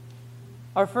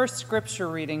Our first scripture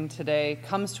reading today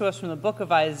comes to us from the book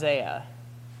of Isaiah,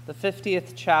 the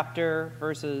 50th chapter,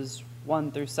 verses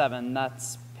 1 through 7.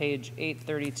 That's page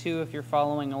 832 if you're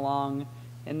following along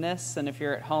in this, and if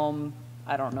you're at home,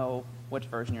 I don't know which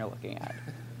version you're looking at.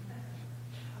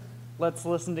 Let's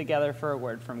listen together for a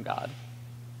word from God.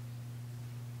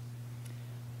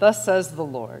 Thus says the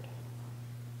Lord,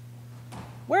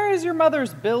 "Where is your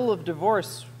mother's bill of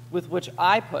divorce with which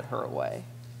I put her away?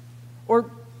 Or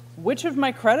which of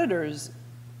my creditors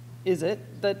is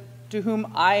it that to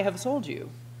whom I have sold you?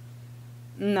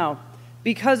 No,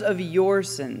 because of your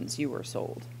sins you were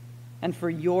sold, and for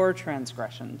your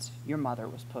transgressions your mother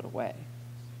was put away.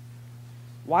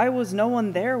 Why was no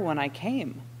one there when I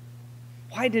came?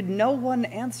 Why did no one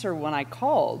answer when I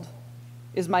called?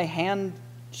 Is my hand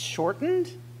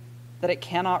shortened that it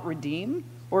cannot redeem?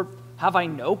 Or have I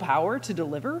no power to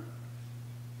deliver?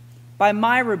 By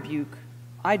my rebuke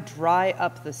I dry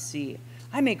up the sea.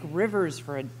 I make rivers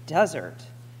for a desert.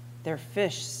 Their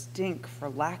fish stink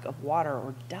for lack of water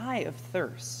or die of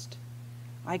thirst.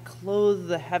 I clothe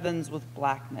the heavens with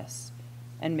blackness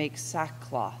and make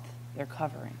sackcloth their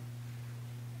covering.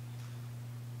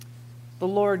 The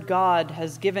Lord God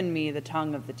has given me the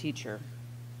tongue of the teacher,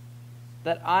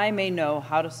 that I may know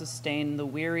how to sustain the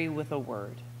weary with a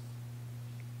word.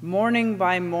 Morning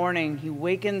by morning he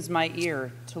wakens my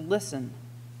ear to listen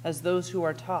as those who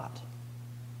are taught.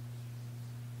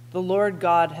 The Lord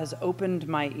God has opened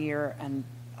my ear, and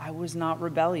I was not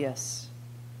rebellious.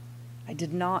 I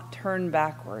did not turn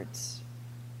backwards.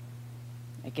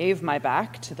 I gave my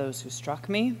back to those who struck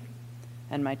me,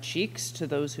 and my cheeks to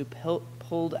those who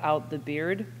pulled out the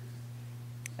beard.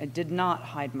 I did not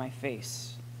hide my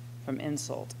face from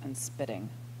insult and spitting.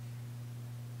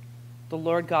 The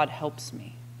Lord God helps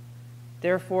me.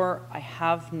 Therefore, I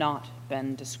have not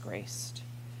been disgraced.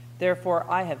 Therefore,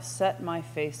 I have set my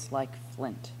face like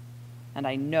flint, and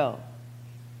I know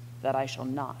that I shall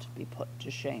not be put to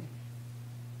shame."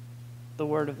 The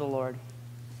word of the Lord.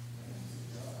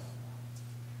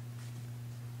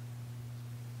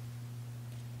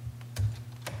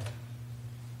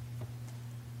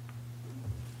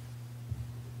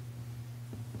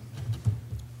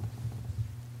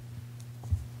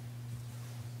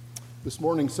 This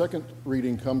morning's second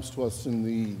reading comes to us in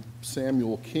the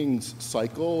Samuel Kings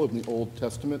cycle of the Old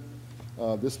Testament,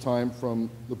 this time from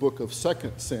the book of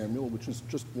 2 Samuel, which is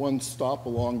just one stop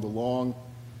along the long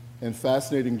and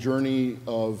fascinating journey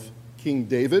of King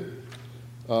David.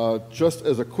 Just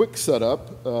as a quick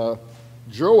setup,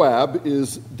 Joab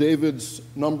is David's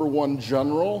number one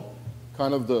general,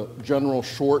 kind of the General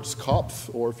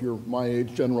Schwarzkopf, or if you're my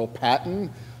age, General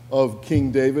Patton of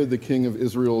King David, the king of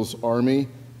Israel's army.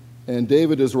 And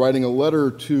David is writing a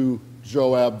letter to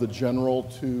Joab, the general,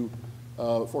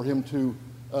 for him to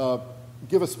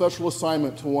give a special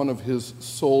assignment to one of his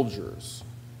soldiers.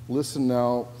 Listen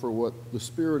now for what the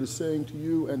Spirit is saying to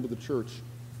you and to the church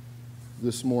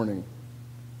this morning.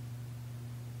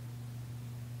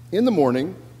 In the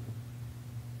morning,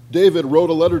 David wrote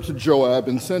a letter to Joab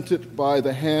and sent it by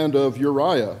the hand of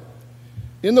Uriah.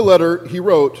 In the letter, he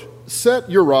wrote, "Set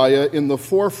Uriah in the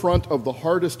forefront of the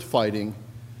hardest fighting,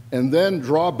 and then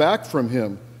draw back from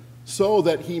him, so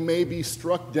that he may be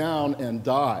struck down and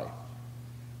die."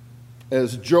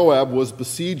 As Joab was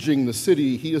besieging the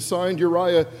city, he assigned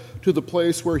Uriah to the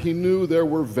place where he knew there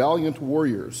were valiant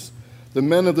warriors. The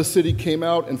men of the city came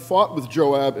out and fought with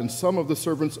Joab, and some of the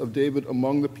servants of David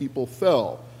among the people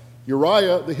fell.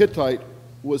 Uriah the Hittite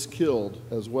was killed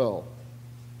as well.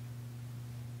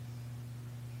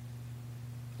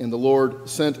 And the Lord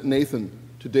sent Nathan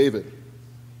to David.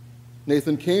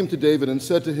 Nathan came to David and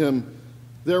said to him,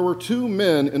 "There were two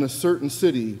men in a certain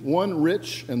city, one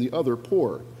rich and the other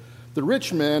poor. The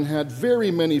rich man had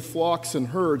very many flocks and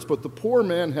herds, but the poor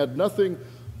man had nothing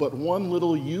but one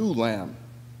little ewe lamb,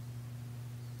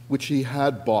 which he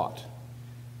had bought.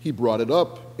 He brought it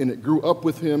up, and it grew up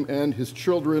with him and his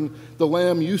children. The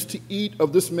lamb used to eat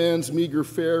of this man's meager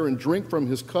fare and drink from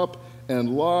his cup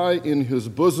and lie in his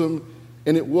bosom,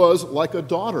 and it was like a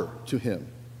daughter to him.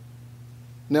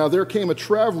 Now there came a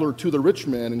traveler to the rich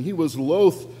man, and he was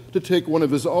loath to take one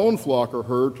of his own flock or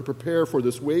herd to prepare for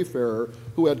this wayfarer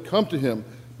who had come to him.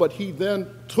 But he then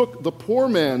took the poor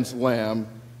man's lamb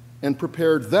and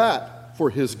prepared that for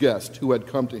his guest who had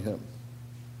come to him."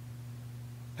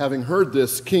 Having heard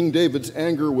this, King David's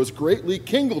anger was greatly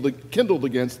kindled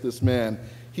against this man.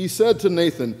 He said to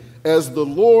Nathan, "As the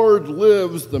Lord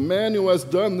lives, the man who has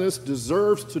done this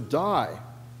deserves to die.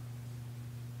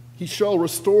 He shall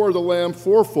restore the lamb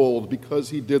fourfold because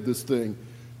he did this thing,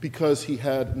 because he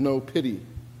had no pity."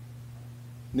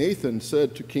 Nathan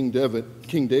said to King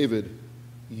David,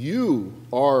 you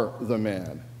are the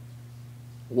man.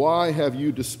 Why have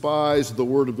you despised the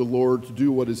word of the Lord to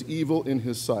do what is evil in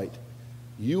his sight?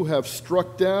 You have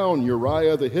struck down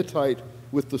Uriah the Hittite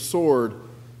with the sword,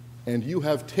 and you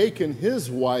have taken his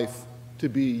wife to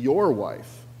be your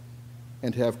wife,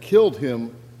 and have killed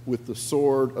him with the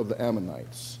sword of the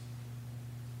Ammonites.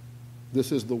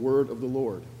 This is the word of the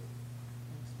Lord.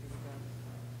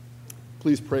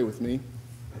 Please pray with me.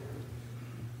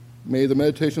 May the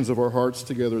meditations of our hearts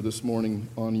together this morning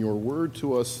on your word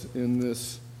to us in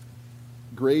this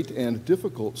great and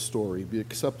difficult story be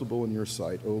acceptable in your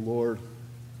sight, O Lord,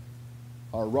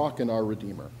 our rock and our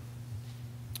redeemer.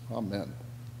 Amen.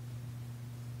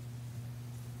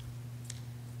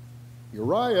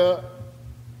 Uriah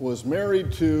was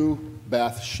married to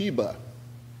Bathsheba.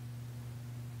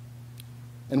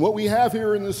 And what we have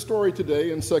here in this story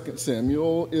today in 2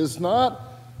 Samuel is not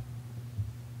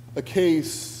a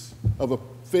case of a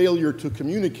failure to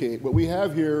communicate. What we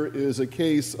have here is a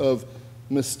case of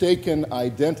mistaken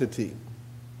identity.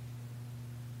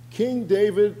 King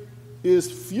David is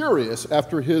furious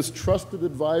after his trusted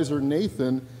advisor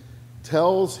Nathan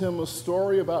tells him a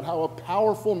story about how a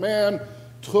powerful man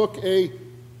took a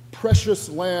precious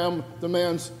lamb,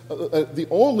 the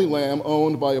only lamb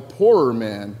owned by a poorer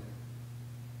man.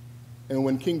 And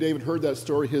when King David heard that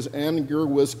story, his anger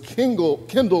was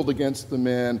kindled against the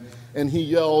man, and he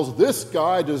yells, "This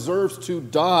guy deserves to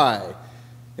die."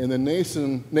 And then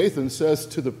Nathan says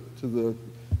to the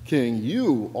king,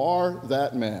 "You are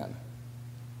that man."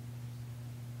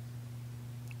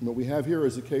 And what we have here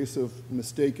is a case of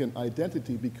mistaken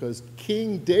identity, because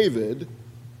King David,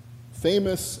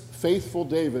 famous, faithful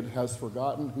David, has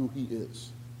forgotten who he is.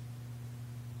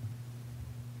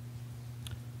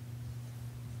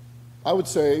 I would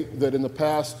say that in the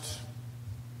past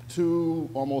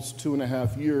almost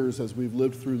 2.5 years, as we've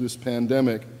lived through this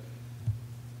pandemic,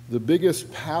 the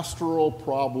biggest pastoral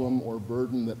problem or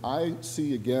burden that I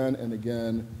see again and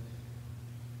again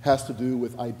has to do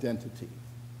with identity.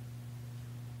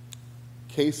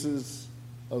 Cases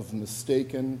of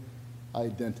mistaken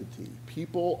identity.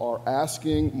 People are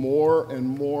asking more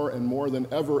and more and more than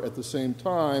ever at the same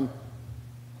time,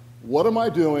 what am I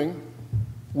doing?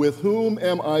 With whom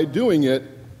am I doing it?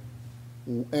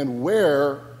 And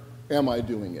where am I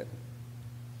doing it?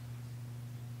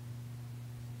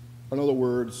 In other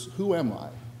words, who am I?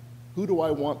 Who do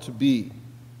I want to be?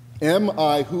 Am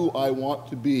I who I want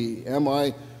to be? Am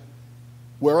I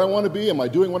where I want to be? Am I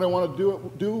doing what I want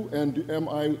to do? And am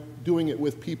I doing it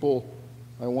with people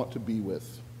I want to be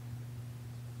with?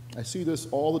 I see this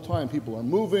all the time. People are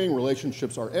moving,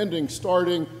 relationships are ending,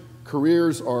 starting,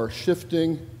 careers are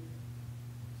shifting.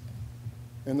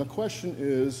 And the question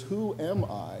is, who am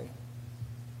I?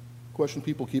 Question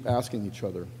people keep asking each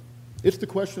other. It's the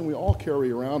question we all carry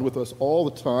around with us all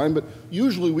the time, but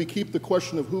usually we keep the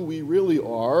question of who we really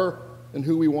are and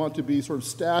who we want to be sort of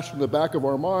stashed in the back of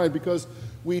our mind, because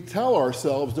we tell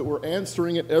ourselves that we're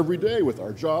answering it every day with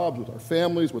our jobs, with our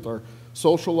families, with our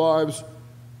social lives.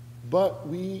 But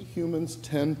we humans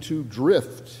tend to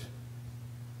drift.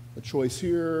 A choice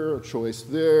here, a choice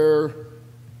there.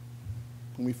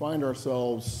 And we find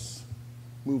ourselves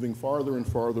moving farther and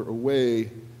farther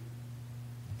away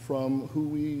from who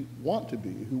we want to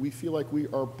be, who we feel like we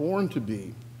are born to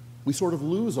be. We sort of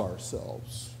lose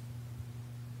ourselves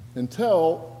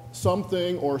until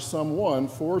something or someone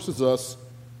forces us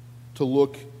to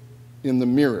look in the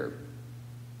mirror,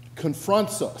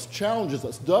 confronts us, challenges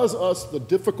us, does us the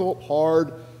difficult,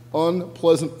 hard,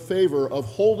 unpleasant favor of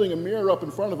holding a mirror up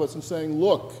in front of us and saying,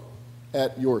 look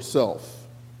at yourself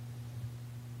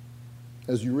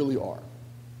as you really are.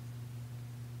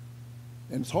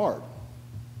 And it's hard,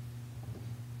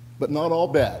 but not all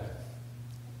bad.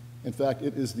 In fact,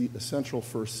 it is the essential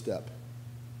first step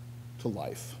to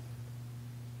life.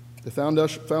 The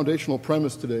foundational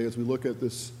premise today, as we look at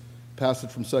this passage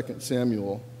from 2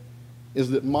 Samuel, is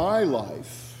that my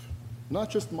life, not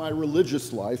just my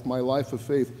religious life, my life of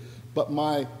faith, but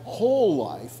my whole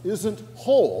life isn't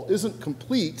whole, isn't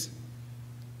complete,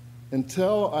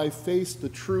 until I face the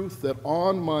truth that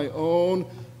on my own,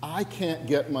 I can't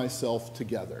get myself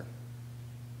together,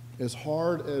 as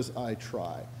hard as I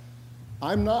try.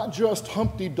 I'm not just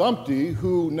Humpty Dumpty,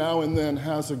 who now and then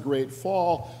has a great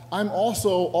fall. I'm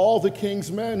also all the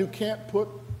king's men who can't put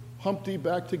Humpty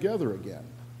back together again,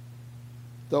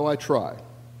 though I try.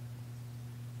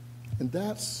 And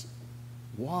that's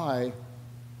why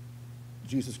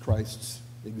Jesus Christ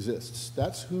exists.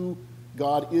 That's who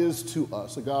God is to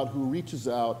us, a God who reaches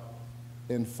out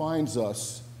and finds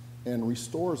us and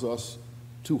restores us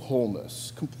to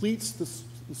wholeness, completes the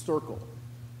circle,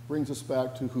 brings us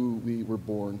back to who we were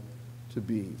born to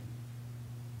be.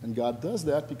 And God does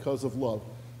that because of love.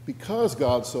 Because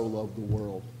God so loved the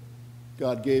world,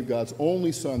 God gave God's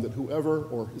only Son, that whoever,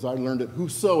 or as I learned it,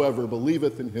 whosoever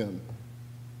believeth in him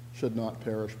should not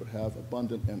perish but have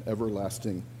abundant and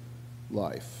everlasting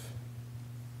life.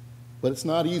 But it's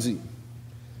not easy.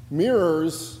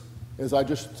 Mirrors, as I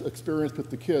just experienced with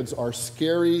the kids, are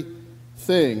scary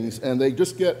things, and they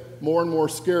just get more and more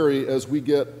scary as we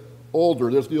get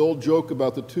older. There's the old joke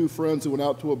about the two friends who went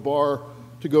out to a bar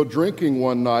to go drinking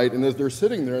one night, and as they're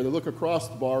sitting there, they look across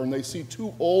the bar and they see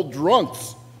two old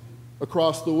drunks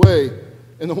across the way,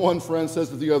 and the one friend says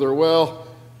to the other, well,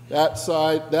 that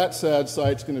sad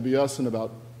sight's going to be us in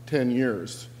about 10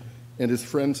 years. And his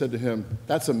friend said to him,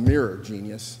 that's a mirror,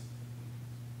 genius.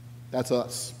 That's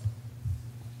us.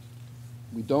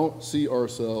 We don't see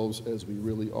ourselves as we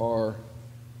really are,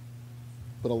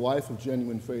 but a life of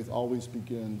genuine faith always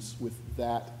begins with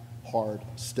that hard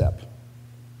step.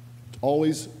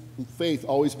 Faith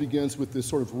always begins with this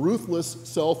sort of ruthless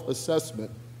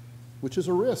self-assessment, which is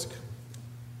a risk.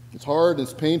 It's hard,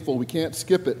 it's painful, we can't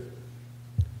skip it.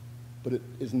 But it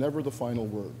is never the final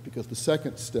word, because the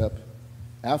second step,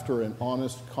 after an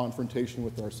honest confrontation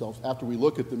with ourselves, after we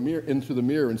look at into the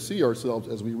mirror and see ourselves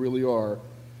as we really are,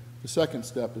 the second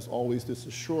step is always this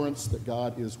assurance that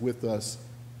God is with us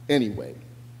anyway,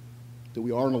 that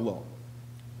we aren't alone.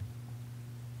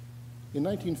 In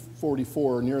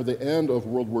 1944, near the end of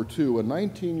World War II, a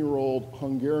 19-year-old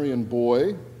Hungarian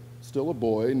boy, still a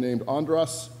boy, named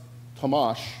András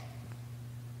Tamás,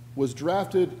 was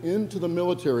drafted into the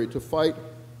military to fight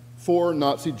for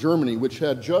Nazi Germany, which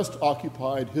had just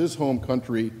occupied his home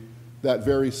country that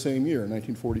very same year,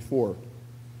 1944.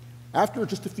 After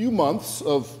just a few months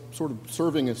of sort of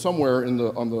serving somewhere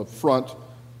on the front,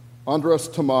 András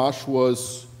Tamás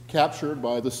was captured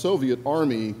by the Soviet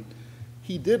army.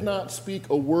 He did not speak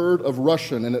a word of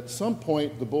Russian, and at some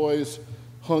point the boy's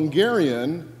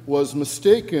Hungarian was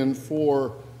mistaken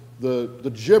for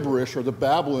the gibberish or the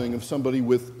babbling of somebody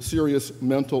with serious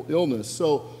mental illness.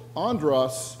 So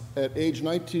András, at age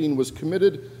 19, was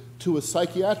committed to a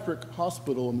psychiatric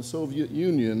hospital in the Soviet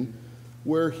Union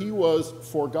where he was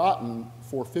forgotten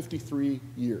for 53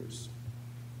 years.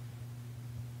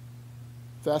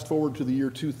 Fast forward to the year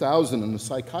 2000, and a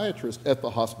psychiatrist at the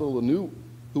hospital,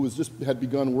 who had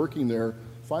begun working there,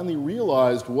 finally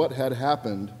realized what had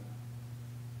happened,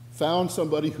 found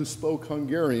somebody who spoke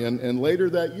Hungarian, and later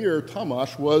that year,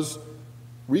 Tamás was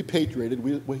repatriated.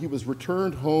 He was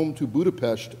returned home to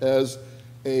Budapest as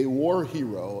a war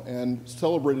hero and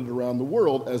celebrated around the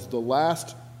world as the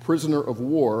last prisoner of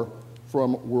war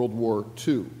from World War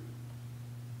II.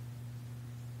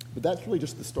 But that's really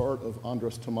just the start of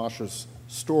András Tamás's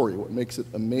story, what makes it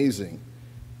amazing.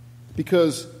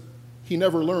 Because he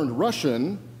never learned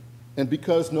Russian, and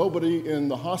because nobody in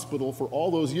the hospital for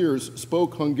all those years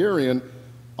spoke Hungarian,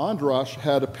 András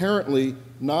had apparently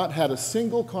not had a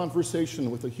single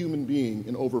conversation with a human being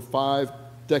in over 5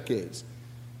 decades.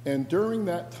 And during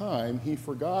that time, he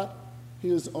forgot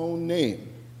his own name.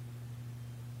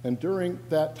 And during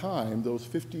that time, those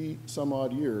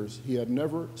 50-some-odd years, he had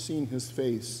never seen his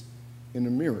face in a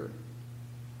mirror.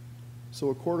 So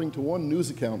according to one news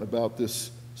account about this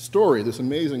story, this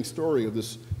amazing story of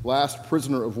this last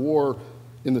prisoner of war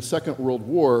in the Second World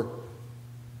War,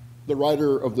 the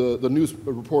writer of the news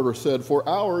reporter said, "For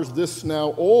hours this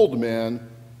now old man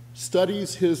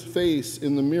studies his face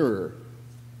in the mirror,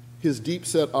 his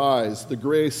deep-set eyes, the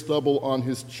gray stubble on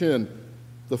his chin,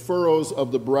 the furrows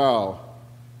of the brow.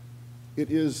 It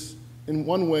is in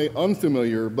one way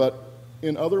unfamiliar, but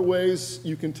in other ways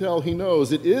you can tell he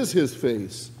knows it is his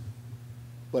face,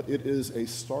 but it is a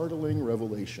startling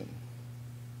revelation."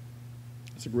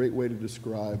 It's a great way to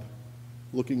describe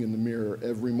looking in the mirror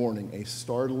every morning, a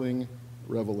startling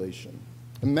revelation.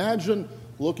 Imagine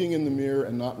looking in the mirror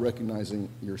and not recognizing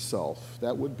yourself.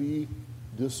 That would be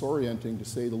disorienting, to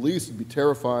say the least. It would be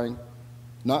terrifying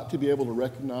not to be able to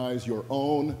recognize your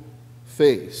own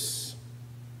face.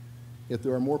 Yet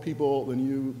there are more people than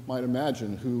you might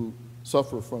imagine who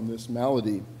suffer from this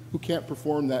malady, who can't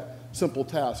perform that simple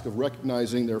task of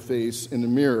recognizing their face in the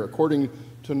mirror. According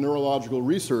to neurological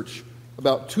research,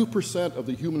 about 2% of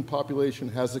the human population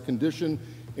has a condition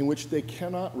in which they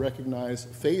cannot recognize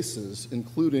faces,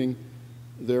 including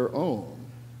their own.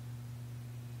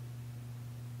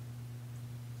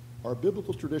 Our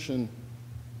biblical tradition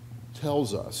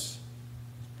tells us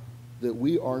that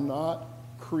we are not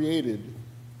created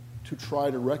to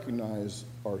try to recognize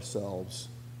ourselves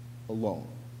alone.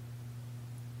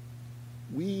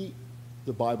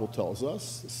 The Bible tells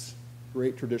us, this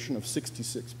great tradition of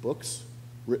 66 books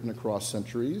written across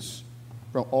centuries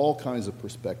from all kinds of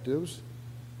perspectives,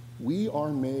 We are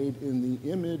made in the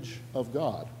image of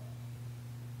God.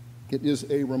 It is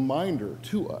a reminder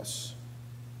to us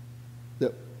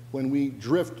that when we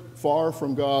drift far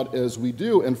from God as we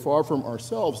do and far from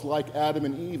ourselves, like Adam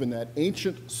and Eve in that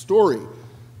ancient story,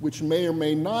 which may or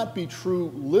may not be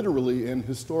true literally and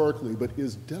historically, but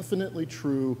is definitely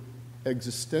true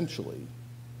existentially.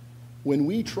 When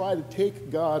we try to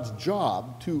take God's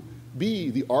job to be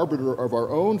the arbiter of our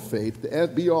own fate,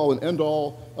 the be-all and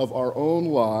end-all of our own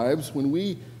lives, when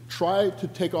we try to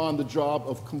take on the job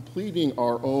of completing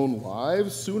our own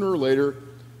lives, sooner or later,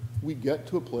 we get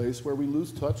to a place where we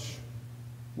lose touch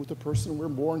with the person we're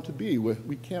born to be.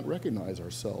 We can't recognize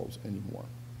ourselves anymore.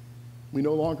 We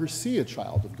no longer see a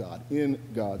child of God in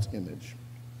God's image.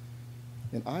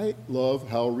 And I love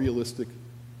how realistic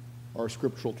our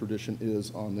scriptural tradition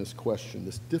is on this question,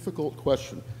 this difficult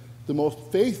question. The most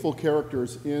faithful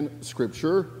characters in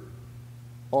Scripture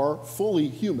are fully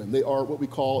human. They are what we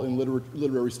call in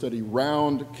literary study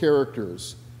round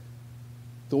characters.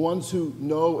 The ones who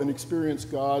know and experience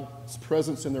God's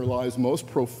presence in their lives most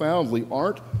profoundly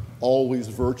aren't always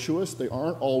virtuous. They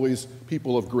aren't always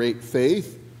people of great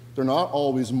faith. They're not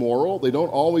always moral. They don't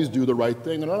always do the right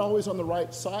thing. They're not always on the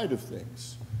right side of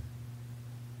things.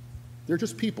 They're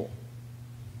just people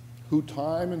who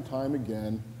time and time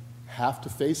again have to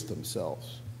face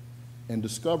themselves and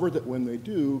discover that when they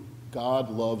do, God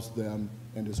loves them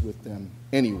and is with them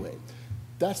anyway.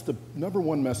 That's the number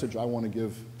one message I want to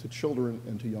give to children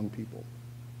and to young people.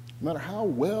 No matter how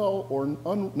well or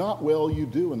not well you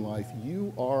do in life,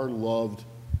 you are loved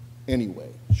anyway,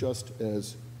 just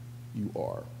as you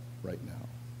are right now.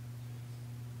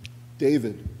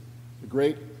 David, the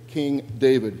great King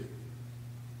David,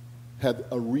 had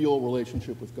a real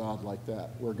relationship with God like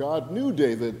that, where God knew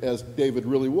David as David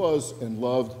really was and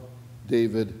loved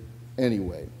David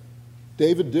anyway.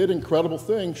 David did incredible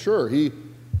things, sure. He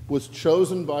was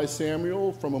chosen by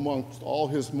Samuel from amongst all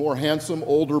his more handsome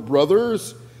older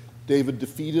brothers. David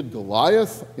defeated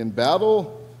Goliath in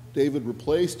battle. David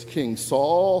replaced King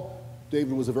Saul.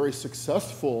 David was a very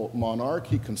successful monarch.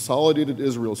 He consolidated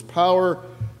Israel's power.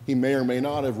 He may or may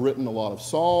not have written a lot of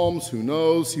psalms. Who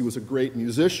knows? He was a great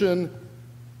musician.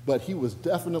 But he was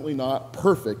definitely not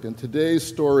perfect, and today's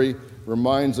story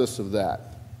reminds us of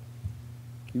that.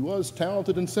 He was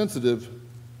talented and sensitive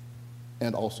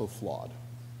and also flawed.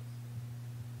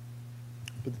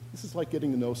 But this is like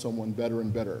getting to know someone better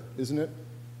and better, isn't it?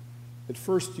 At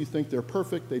first you think they're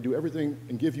perfect, they do everything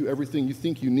and give you everything you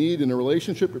think you need in a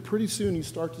relationship, but pretty soon you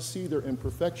start to see their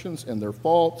imperfections and their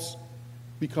faults,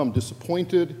 become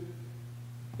disappointed,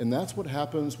 and that's what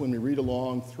happens when we read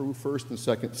along through 1st and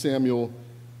 2nd Samuel,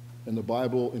 and the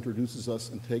Bible introduces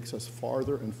us and takes us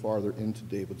farther and farther into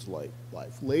David's life.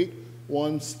 Late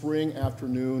one spring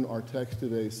afternoon, our text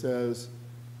today says,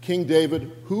 King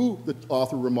David, who, the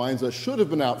author reminds us, should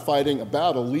have been out fighting a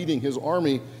battle, leading his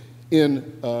army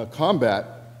in combat,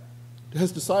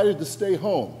 has decided to stay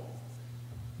home.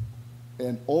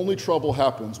 And only trouble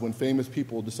happens when famous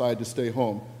people decide to stay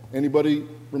home. Anybody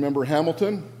remember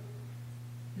Hamilton?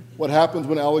 What happens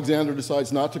when Alexander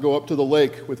decides not to go up to the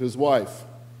lake with his wife?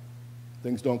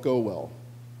 Things don't go well,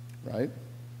 right?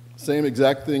 Same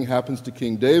exact thing happens to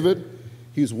King David.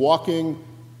 He's walking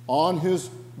on his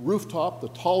rooftop, the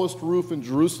tallest roof in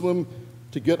Jerusalem,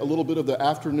 to get a little bit of the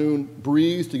afternoon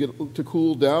breeze, to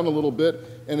cool down a little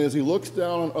bit. And as he looks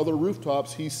down on other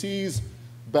rooftops, he sees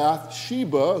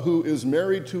Bathsheba, who is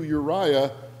married to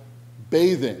Uriah,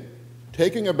 bathing,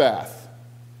 taking a bath.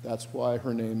 That's why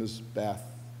her name is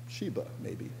Bathsheba,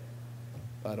 maybe.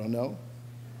 I don't know.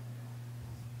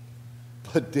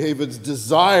 But David's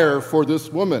desire for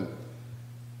this woman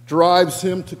drives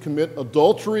him to commit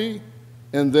adultery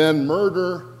and then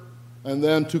murder and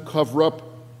then to cover up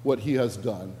what he has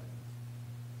done.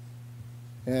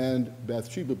 And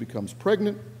Bathsheba becomes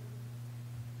pregnant.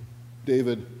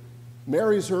 David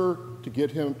marries her to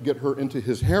get her into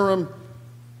his harem.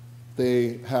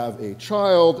 They have a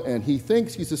child, and he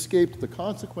thinks he's escaped the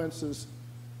consequences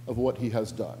of what he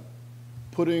has done,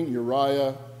 putting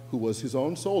Uriah, who was his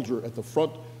own soldier, at the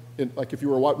front. Like if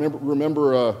you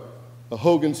remember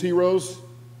Hogan's Heroes,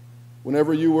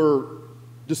 whenever you were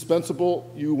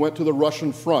dispensable, you went to the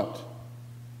Russian front.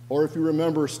 Or if you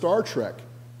remember Star Trek,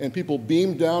 and people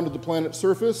beamed down to the planet's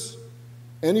surface,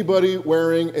 anybody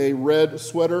wearing a red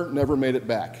sweater never made it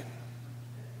back.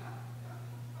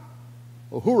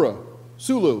 Uhura,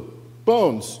 Sulu,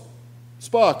 Bones,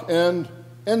 Spock, and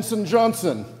Ensign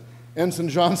Johnson. Ensign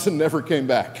Johnson never came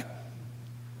back.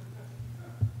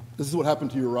 This is what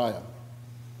happened to Uriah.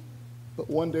 But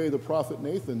one day the prophet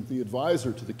Nathan, the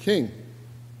advisor to the king,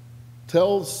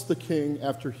 tells the king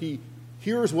after he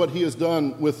hears what he has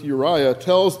done with Uriah,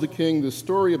 tells the king this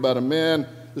story about a man,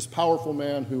 this powerful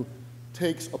man, who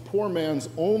takes a poor man's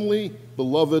only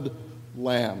beloved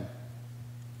lamb.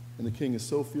 And the king is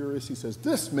so furious, he says,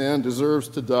 this man deserves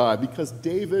to die, because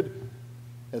David,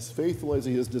 as faithful as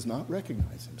he is, does not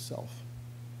recognize himself.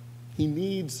 He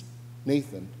needs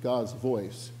Nathan, God's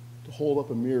voice, to hold up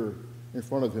a mirror in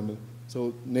front of him.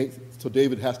 So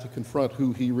David has to confront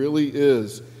who he really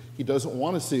is. He doesn't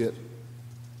want to see it,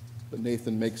 but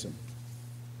Nathan makes him.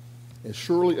 As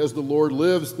surely as the Lord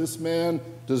lives, this man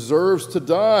deserves to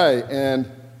die. And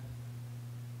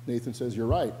Nathan says, you're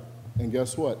right. And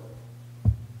guess what?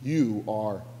 You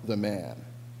are the man.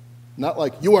 Not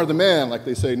like you are the man, like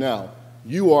they say now.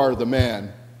 You are the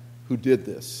man who did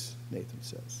this, Nathan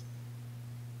says.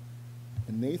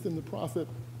 And Nathan the prophet,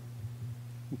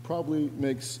 who probably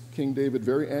makes King David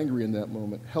very angry in that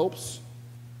moment, helps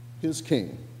his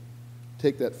king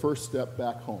take that first step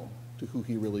back home to who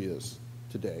he really is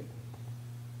today.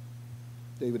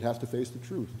 David has to face the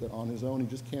truth that on his own he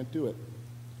just can't do it.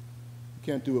 He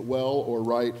can't do it well or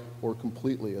right or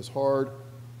completely. As hard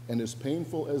and as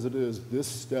painful as it is, this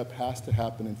step has to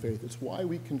happen in faith. It's why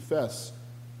we confess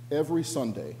every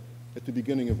Sunday at the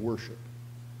beginning of worship,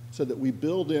 so that we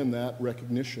build in that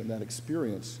recognition, that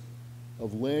experience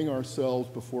of laying ourselves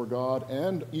before God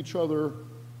and each other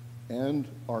and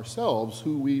ourselves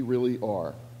who we really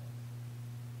are.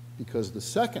 Because the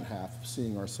second half of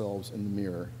seeing ourselves in the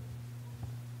mirror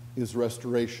is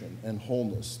restoration and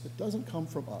wholeness that doesn't come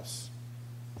from us,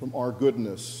 from our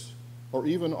goodness, or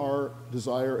even our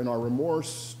desire and our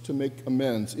remorse to make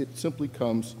amends. It simply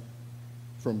comes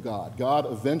from God.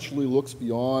 God eventually looks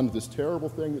beyond this terrible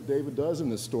thing that David does in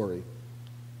this story.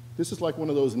 This is like one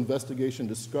of those investigation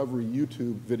discovery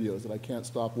YouTube videos that I can't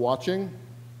stop watching.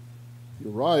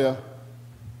 Uriah,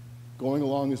 going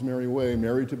along his merry way,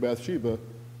 married to Bathsheba,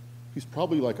 he's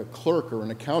probably like a clerk or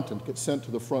an accountant, gets sent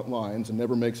to the front lines and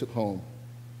never makes it home.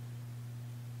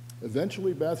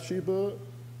 Eventually, Bathsheba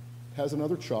has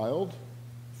another child.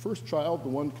 First child, the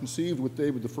one conceived with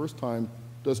David the first time,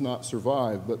 does not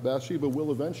survive, but Bathsheba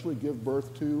will eventually give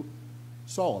birth to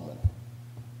Solomon,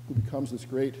 who becomes this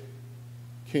great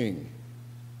king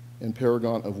and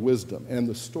paragon of wisdom. And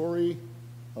the story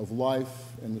of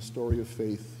life and the story of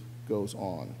faith goes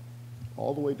on,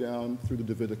 all the way down through the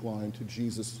Davidic line to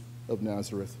Jesus of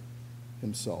Nazareth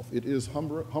himself. It is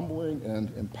humbling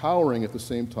and empowering at the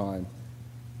same time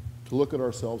to look at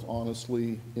ourselves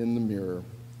honestly in the mirror,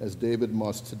 as David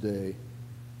must today,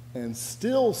 and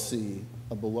still see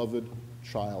a beloved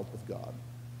child of God,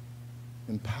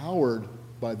 empowered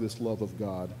by this love of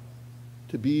God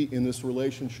to be in this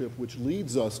relationship which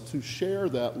leads us to share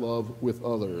that love with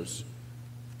others,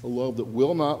 a love that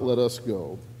will not let us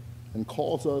go, and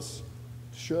calls us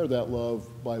to share that love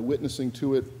by witnessing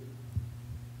to it,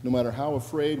 no matter how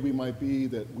afraid we might be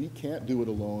that we can't do it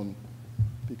alone,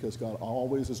 because God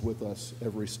always is with us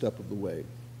every step of the way.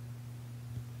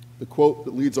 The quote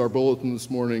that leads our bulletin this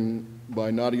morning by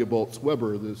Nadia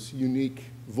Boltz-Weber, this unique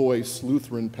voice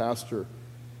Lutheran pastor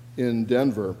in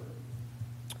Denver,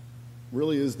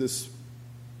 really is this,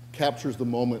 captures the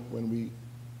moment when we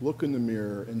look in the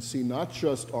mirror and see not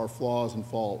just our flaws and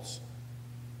faults,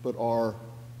 but our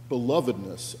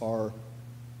belovedness, our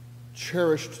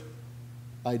cherished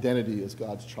identity as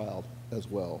God's child as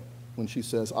well. When she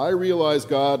says, I realize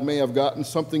God may have gotten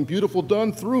something beautiful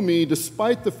done through me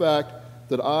despite the fact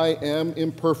that I am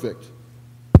imperfect,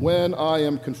 when I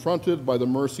am confronted by the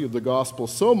mercy of the gospel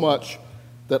so much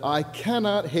that I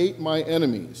cannot hate my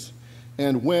enemies,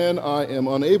 and when I am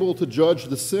unable to judge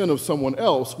the sin of someone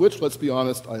else, which, let's be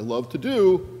honest, I love to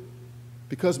do,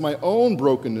 because my own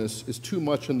brokenness is too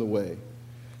much in the way,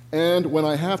 and when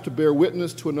I have to bear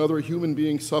witness to another human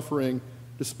being suffering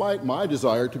despite my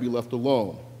desire to be left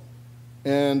alone,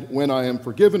 and when I am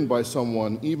forgiven by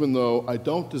someone even though I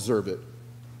don't deserve it,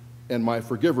 and my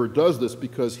forgiver does this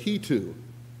because he too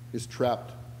is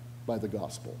trapped by the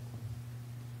gospel.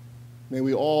 May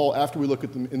we all, after we look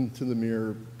at them into the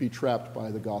mirror, be trapped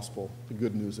by the gospel, the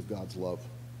good news of God's love.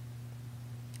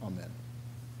 Amen.